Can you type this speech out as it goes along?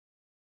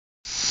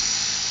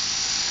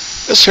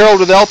This is Harold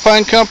with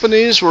Alpine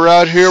Companies. We're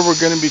out here.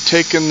 We're going to be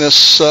taking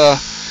this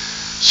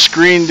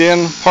screened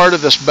in part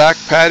of this back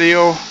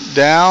patio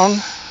down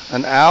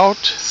and out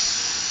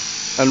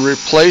and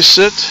replace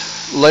it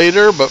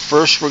later, but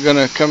first we're going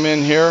to come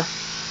in here,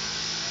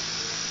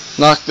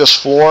 knock this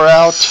floor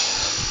out.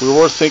 We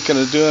were thinking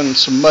of doing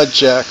some mud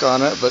jack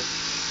on it, but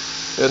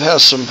it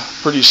has some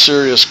pretty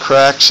serious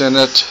cracks in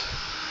it,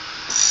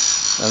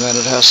 and then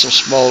it has some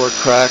smaller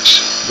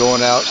cracks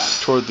going out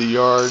toward the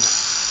yard.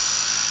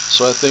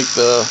 So I think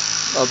the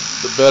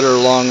better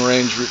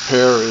long-range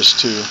repair is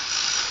to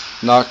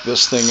knock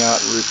this thing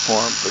out and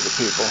reform for the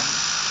people.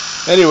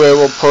 Anyway,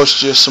 we'll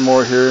post you some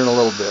more here in a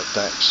little bit.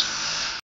 Thanks.